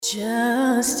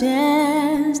Just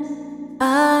as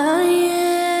I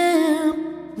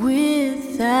am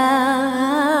without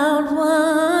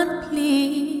one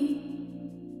plea,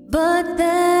 but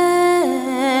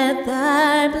that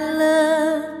thy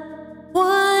blood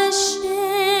was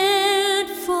shed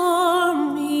for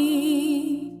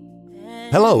me.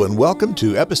 Hello and welcome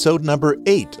to episode number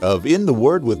 8 of In the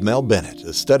Word with Mel Bennett,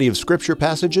 a study of scripture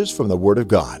passages from the Word of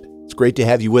God. It's great to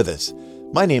have you with us.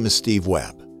 My name is Steve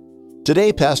Webb.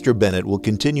 Today, Pastor Bennett will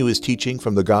continue his teaching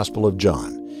from the Gospel of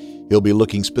John. He'll be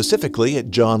looking specifically at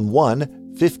John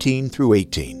 1, 15 through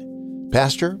 18.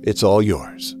 Pastor, it's all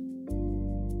yours.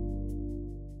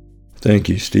 Thank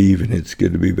you, Steve, and it's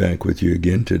good to be back with you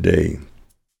again today.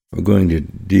 We're going to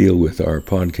deal with our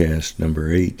podcast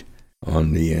number 8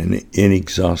 on the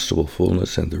inexhaustible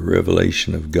fullness and the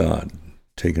revelation of God,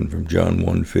 taken from John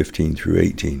 1, 15 through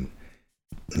 18.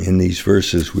 In these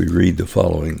verses, we read the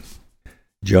following.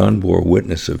 John bore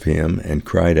witness of him and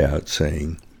cried out,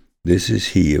 saying, This is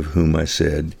he of whom I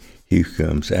said, He who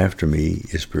comes after me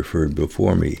is preferred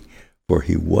before me, for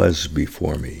he was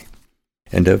before me.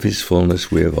 And of his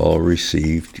fullness we have all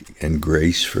received, and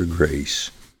grace for grace.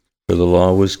 For the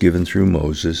law was given through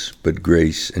Moses, but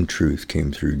grace and truth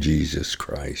came through Jesus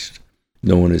Christ.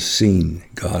 No one has seen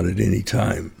God at any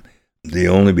time. The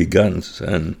only begotten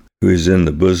Son, who is in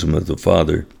the bosom of the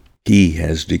Father, he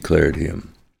has declared him.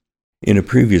 In a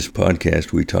previous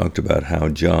podcast, we talked about how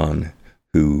John,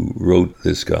 who wrote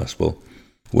this gospel,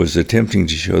 was attempting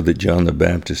to show that John the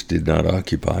Baptist did not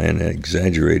occupy an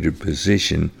exaggerated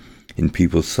position in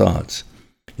people's thoughts.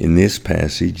 In this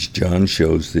passage, John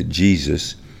shows that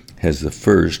Jesus has the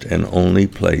first and only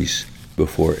place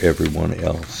before everyone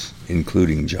else,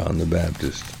 including John the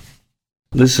Baptist.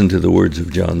 Listen to the words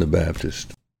of John the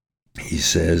Baptist. He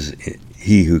says,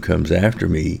 He who comes after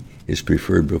me is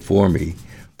preferred before me,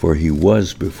 for he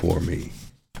was before me.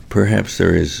 Perhaps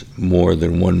there is more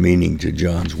than one meaning to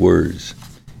John's words.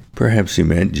 Perhaps he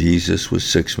meant Jesus was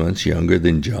 6 months younger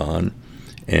than John,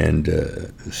 and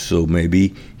so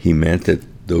maybe he meant that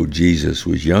though Jesus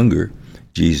was younger,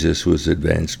 Jesus was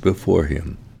advanced before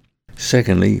him.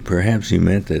 Secondly, perhaps he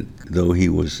meant that though he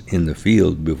was in the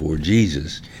field before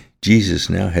Jesus,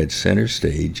 Jesus now had center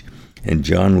stage, and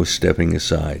John was stepping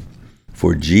aside.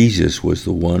 For Jesus was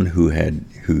the one who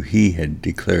he had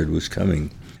declared was coming.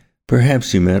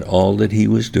 Perhaps he meant all that he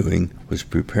was doing was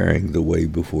preparing the way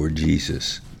before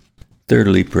Jesus.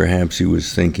 Thirdly, perhaps he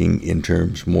was thinking in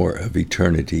terms more of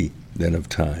eternity than of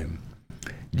time.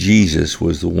 Jesus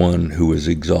was the one who was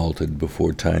exalted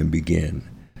before time began.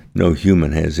 No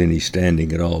human has any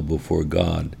standing at all before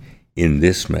God in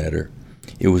this matter.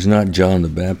 It was not John the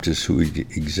Baptist who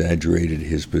exaggerated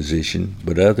his position,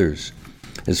 but others.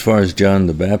 As far as John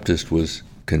the Baptist was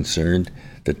concerned,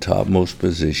 the topmost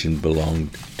position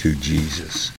belonged to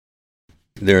Jesus.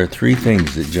 There are 3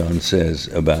 things that John says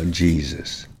about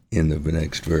Jesus in the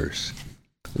next verse.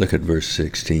 Look at verse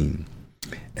 16.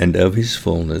 And of his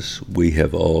fullness we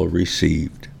have all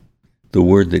received. The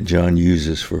word that John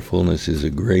uses for fullness is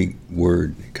a great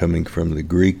word coming from the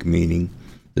Greek meaning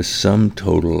the sum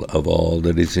total of all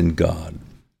that is in God.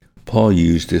 Paul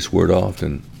used this word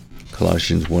often.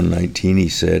 Colossians 1:19 he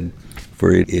said,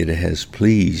 For it has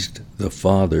pleased the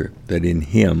Father that in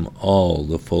him all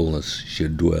the fullness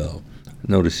should dwell.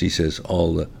 Notice he says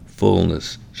all the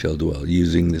fullness shall dwell,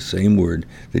 using the same word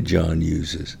that John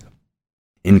uses.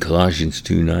 In Colossians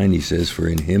 2:9 he says, For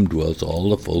in him dwells all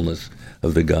the fullness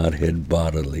of the Godhead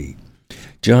bodily.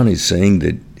 John is saying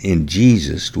that in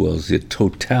Jesus dwells the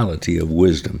totality of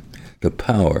wisdom, the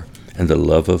power, and the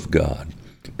love of God.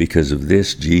 Because of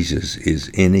this, Jesus is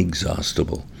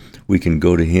inexhaustible. We can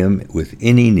go to him with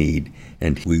any need,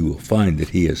 and we will find that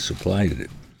he has supplied it.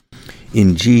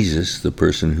 In Jesus, the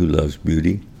person who loves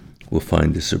beauty will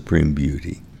find the supreme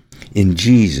beauty. In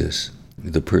Jesus,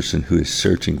 the person who is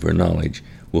searching for knowledge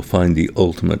will find the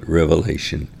ultimate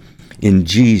revelation. In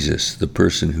Jesus, the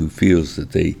person who feels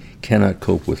that they cannot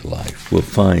cope with life will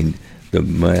find the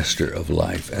master of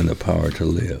life and the power to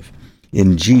live.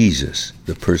 In Jesus,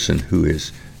 the person who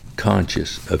is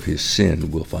conscious of his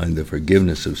sin will find the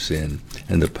forgiveness of sin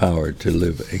and the power to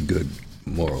live a good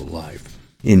moral life.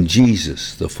 In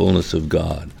Jesus, the fullness of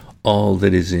God, all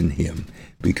that is in him,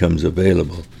 becomes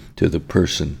available to the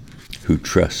person who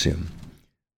trusts him.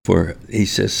 For he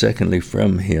says, secondly,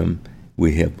 from him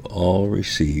we have all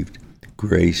received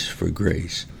grace for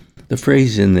grace. The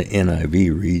phrase in the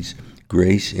NIV reads,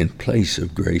 grace in place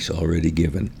of grace already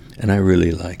given. And I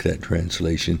really like that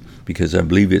translation because I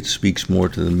believe it speaks more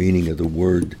to the meaning of the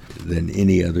word than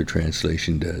any other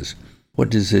translation does.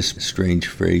 What does this strange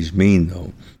phrase mean,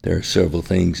 though? There are several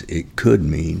things it could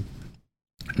mean.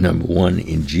 Number one,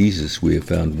 in Jesus we have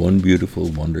found one beautiful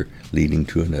wonder leading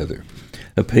to another.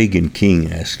 A pagan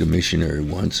king asked a missionary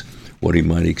once what he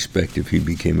might expect if he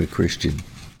became a Christian.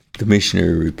 The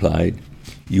missionary replied,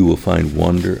 "You will find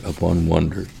wonder upon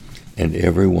wonder, and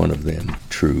every one of them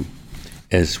true."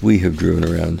 As we have driven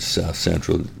around South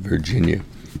Central Virginia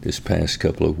this past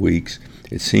couple of weeks,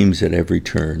 it seems at every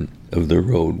turn of the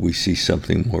road we see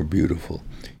something more beautiful.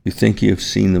 You think you have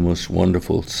seen the most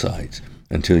wonderful sights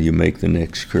until you make the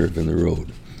next curve in the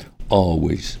road.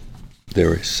 Always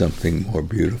there is something more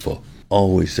beautiful.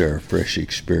 Always there are fresh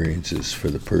experiences for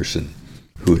the person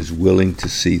who is willing to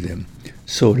see them.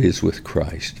 So it is with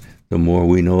Christ. The more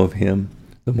we know of him,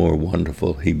 the more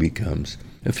wonderful he becomes.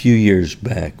 A few years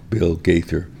back, Bill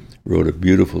Gaither wrote a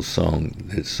beautiful song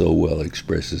that so well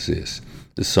expresses this.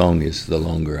 The song is "The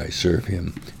Longer I Serve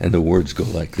Him," and the words go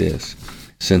like this: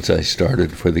 "Since I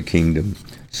started for the kingdom,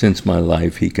 since my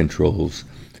life he controls,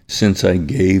 since I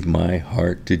gave my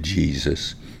heart to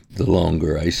Jesus, the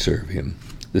longer I serve him,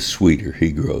 the sweeter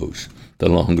he grows. The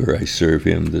longer I serve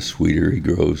him, the sweeter he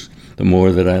grows. The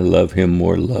more that I love him,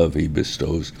 more love he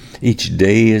bestows. Each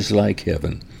day is like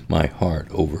heaven, my heart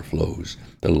overflows.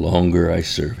 The longer I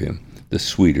serve him, the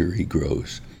sweeter he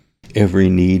grows. Every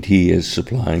need he is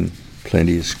supplying,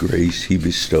 plenteous grace he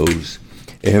bestows.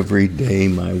 Every day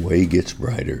my way gets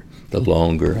brighter. The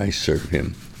longer I serve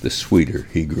him, the sweeter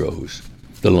he grows.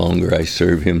 The longer I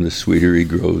serve him, the sweeter he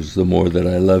grows. The more that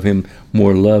I love him,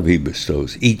 more love he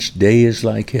bestows. Each day is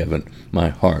like heaven, my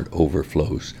heart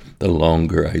overflows. The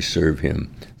longer I serve him,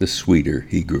 the sweeter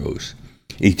he grows.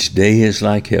 Each day is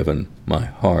like heaven, my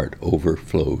heart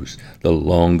overflows. The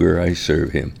longer I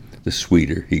serve him, the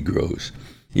sweeter he grows.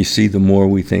 You see, the more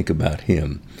we think about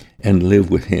him and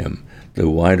live with him, the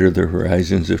wider the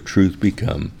horizons of truth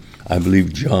become. I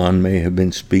believe John may have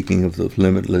been speaking of the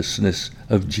limitlessness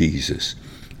of Jesus.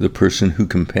 The person who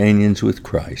companions with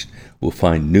Christ will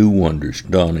find new wonders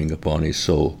dawning upon his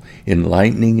soul,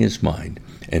 enlightening his mind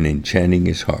and enchanting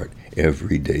his heart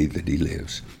every day that he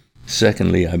lives.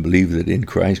 Secondly, I believe that in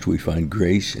Christ we find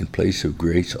grace in place of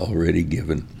grace already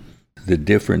given. The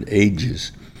different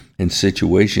ages and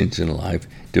situations in life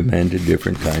demand a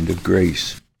different kind of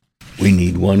grace. We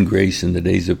need one grace in the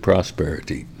days of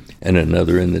prosperity and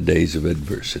another in the days of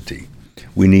adversity.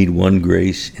 We need one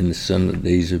grace in the sunlit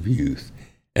days of youth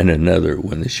and another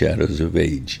when the shadows of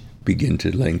age begin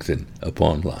to lengthen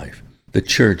upon life. The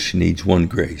church needs one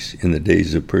grace in the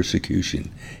days of persecution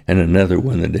and another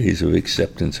when the days of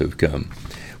acceptance have come.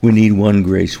 We need one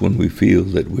grace when we feel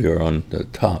that we are on the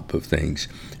top of things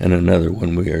and another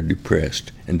when we are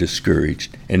depressed and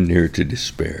discouraged and near to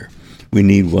despair. We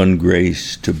need one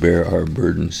grace to bear our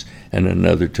burdens and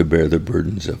another to bear the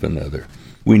burdens of another.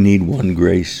 We need one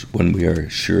grace when we are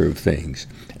sure of things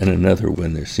and another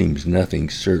when there seems nothing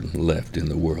certain left in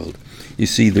the world. You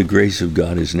see, the grace of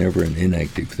God is never an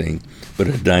inactive thing, but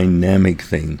a dynamic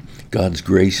thing. God's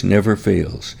grace never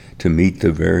fails to meet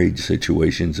the varied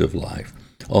situations of life.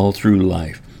 All through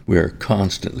life, we are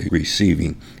constantly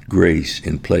receiving grace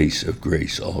in place of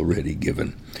grace already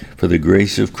given. For the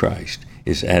grace of Christ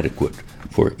is adequate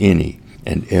for any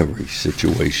and every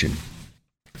situation.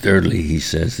 Thirdly, he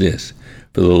says this: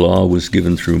 "For the law was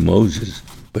given through Moses,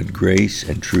 but grace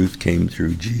and truth came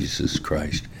through Jesus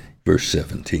Christ." Verse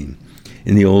 17.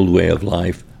 In the old way of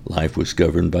life, life was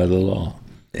governed by the law.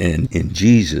 And in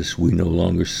Jesus, we no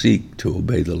longer seek to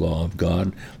obey the law of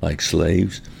God like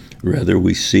slaves. Rather,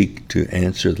 we seek to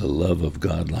answer the love of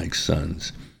God like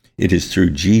sons. It is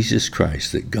through Jesus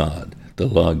Christ that God, the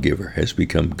lawgiver, has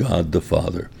become God the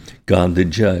Father. God the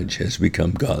judge has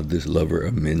become God the lover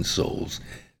of men's souls.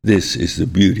 This is the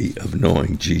beauty of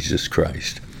knowing Jesus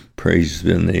Christ. Praise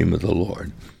the name of the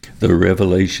Lord. The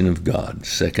revelation of God.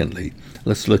 Secondly,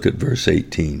 let's look at verse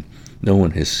 18. No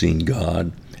one has seen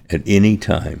God at any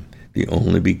time, the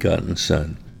only begotten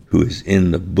Son, who is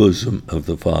in the bosom of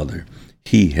the Father.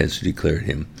 He has declared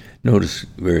him. Notice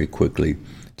very quickly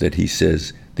that he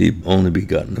says the only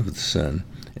begotten of the Son,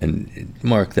 and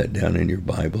mark that down in your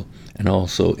Bible, and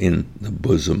also in the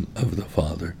bosom of the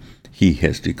Father. He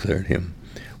has declared him.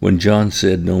 When John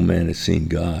said no man has seen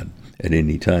God at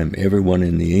any time, everyone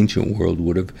in the ancient world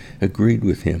would have agreed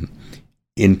with him,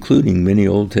 including many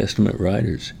Old Testament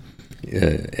writers.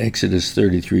 Exodus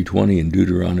 33:20 and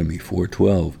Deuteronomy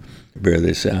 4:12 bear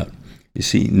this out. You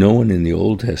see, no one in the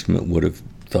Old Testament would have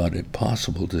thought it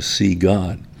possible to see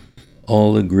God.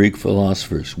 All the Greek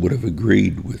philosophers would have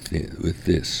agreed with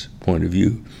this point of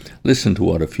view. Listen to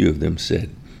what a few of them said.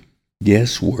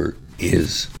 Guesswork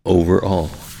is over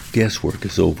all. Guesswork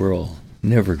is over all.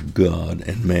 Never God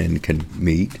and man can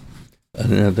meet.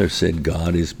 Another said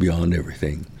God is beyond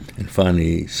everything. And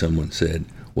finally, someone said,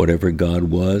 Whatever God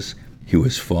was, he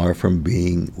was far from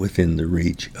being within the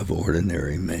reach of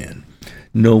ordinary man.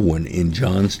 No one in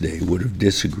John's day would have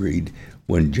disagreed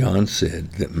when John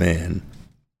said that man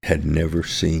had never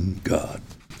seen God.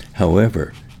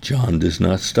 However, John does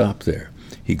not stop there.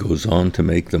 He goes on to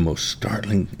make the most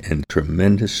startling and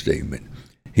tremendous statement.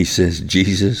 He says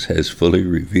Jesus has fully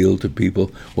revealed to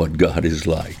people what God is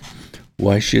like.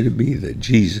 Why should it be that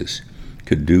Jesus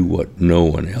could do what no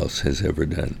one else has ever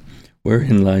done?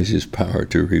 Wherein lies his power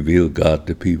to reveal God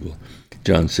to people?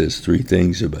 John says 3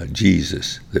 things about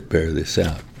Jesus that bear this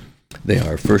out. They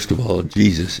are, first of all,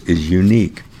 Jesus is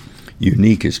unique.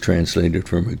 Unique is translated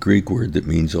from a Greek word that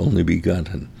means only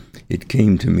begotten. It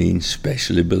came to mean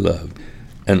specially beloved.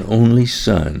 An only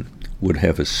son would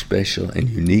have a special and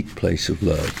unique place of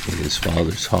love in his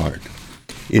Father's heart.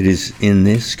 It is in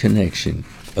this connection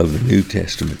of the New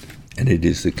Testament, and it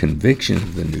is the conviction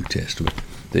of the New Testament,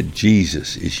 that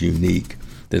Jesus is unique,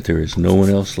 that there is no one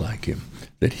else like him,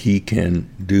 that he can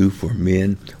do for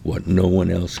men what no one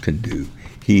else can do.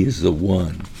 He is the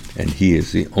one, and he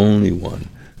is the only one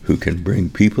who can bring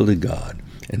people to God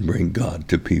and bring God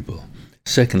to people.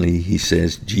 Secondly, he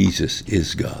says Jesus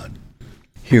is God.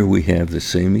 Here we have the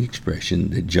same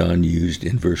expression that John used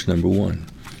in verse number 1.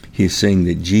 He is saying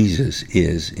that Jesus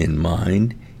is in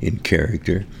mind, in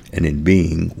character, and in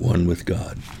being one with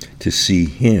God. To see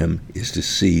him is to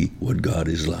see what God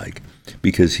is like,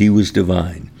 because he was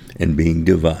divine, and being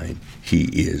divine, he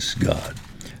is God.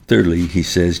 Thirdly, he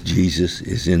says Jesus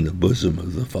is in the bosom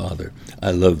of the Father.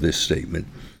 I love this statement.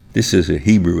 This is a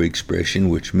Hebrew expression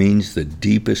which means the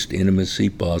deepest intimacy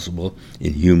possible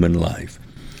in human life.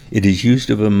 It is used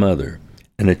of a mother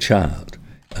and a child,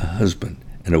 a husband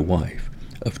and a wife,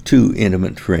 of 2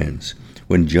 intimate friends.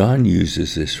 When John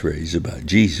uses this phrase about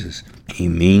Jesus, he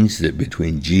means that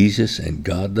between Jesus and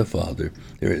God the Father,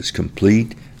 there is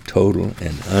complete, total,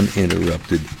 and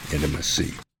uninterrupted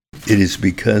intimacy. It is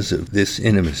because of this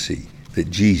intimacy that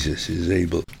Jesus is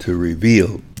able to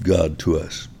reveal God to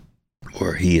us,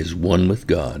 for he is one with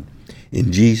God.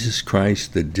 In Jesus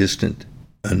Christ, the distant,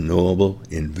 unknowable,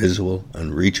 invisible,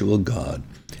 unreachable God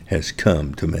has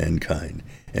come to mankind,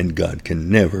 and God can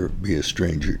never be a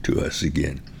stranger to us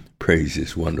again. Praise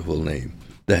his wonderful name.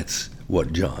 That's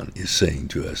what John is saying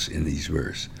to us in these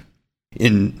verses.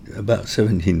 In about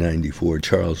 1794,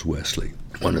 Charles Wesley,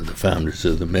 one of the founders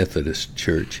of the Methodist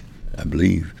Church, I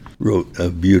believe, wrote a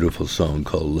beautiful song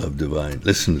called Love Divine.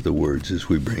 Listen to the words as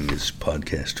we bring this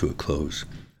podcast to a close.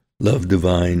 Love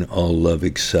divine, all love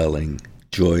excelling,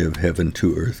 joy of heaven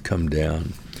to earth come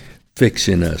down. Fix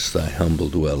in us thy humble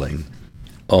dwelling,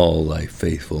 all thy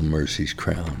faithful mercies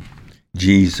crown.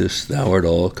 Jesus, thou art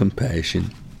all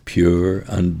compassion, pure,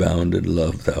 unbounded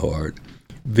love thou art.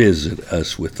 Visit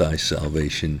us with thy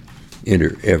salvation,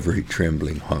 enter every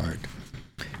trembling heart.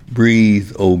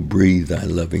 Breathe, oh breathe thy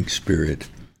loving spirit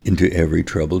into every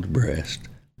troubled breast.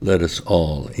 Let us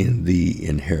all in thee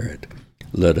inherit.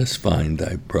 Let us find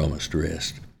thy promised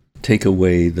rest. Take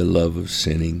away the love of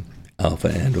sinning, Alpha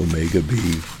and Omega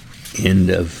be, end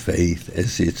of faith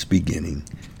as its beginning.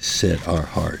 Set our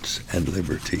hearts at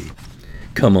liberty.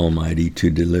 Come, Almighty, to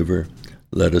deliver.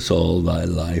 Let us all thy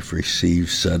life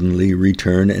receive, suddenly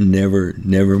return, and never,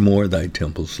 never more thy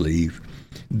temples leave.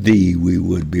 Thee we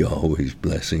would be always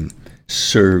blessing,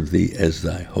 serve thee as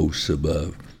thy hosts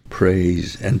above,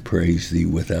 praise and praise thee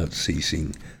without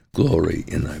ceasing, glory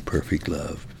in thy perfect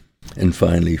love. And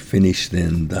finally finish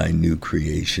then thy new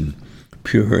creation,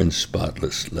 pure and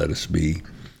spotless let us be.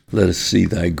 Let us see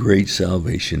thy great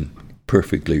salvation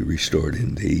perfectly restored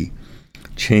in thee,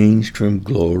 changed from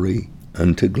glory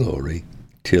unto glory,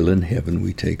 till in heaven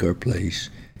we take our place,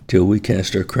 till we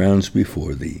cast our crowns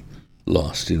before thee,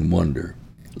 lost in wonder,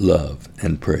 love,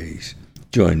 and praise.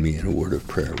 Join me in a word of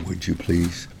prayer, would you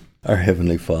please? Our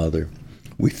Heavenly Father,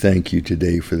 we thank you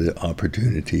today for the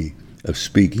opportunity of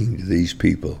speaking to these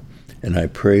people, and I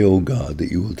pray, O God,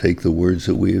 that you will take the words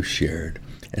that we have shared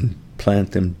and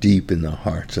plant them deep in the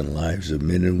hearts and lives of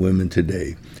men and women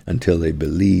today until they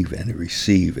believe and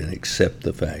receive and accept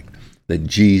the fact that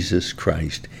Jesus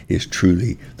Christ is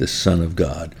truly the Son of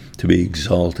God, to be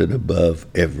exalted above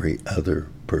every other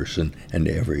person and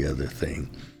every other thing.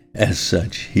 As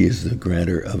such, he is the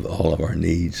granter of all of our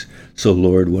needs. So,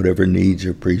 Lord, whatever needs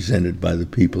are presented by the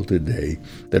people today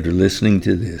that are listening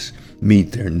to this,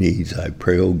 meet their needs, I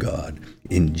pray, O God.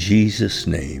 In Jesus'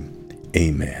 name,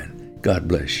 amen. God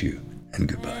bless you, and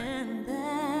goodbye. And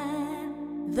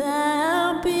that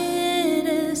thou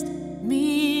biddest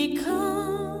me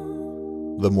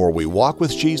come. The more we walk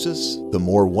with Jesus, the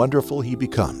more wonderful he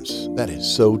becomes. That is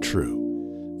so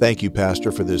true. Thank you,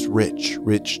 Pastor, for this rich,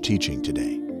 rich teaching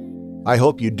today. I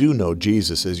hope you do know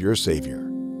Jesus as your Savior.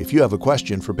 If you have a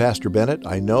question for Pastor Bennett,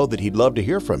 I know that he'd love to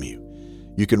hear from you.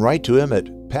 You can write to him at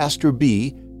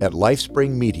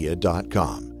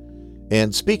pastorb@lifespringmedia.com.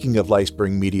 And speaking of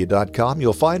lifespringmedia.com,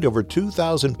 you'll find over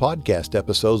 2,000 podcast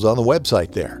episodes on the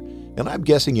website there, and I'm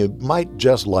guessing you might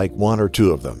just like one or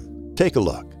two of them. Take a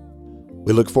look.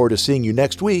 We look forward to seeing you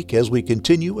next week as we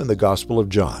continue in the Gospel of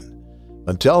John.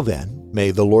 Until then,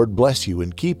 may the Lord bless you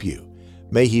and keep you.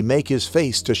 May He make His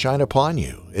face to shine upon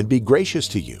you and be gracious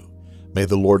to you. May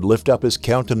the Lord lift up His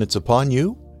countenance upon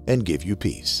you and give you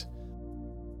peace.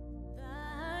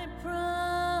 Thy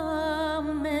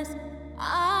promise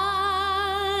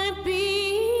I believe,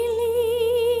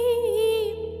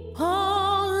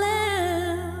 O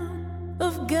Lamb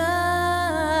of God.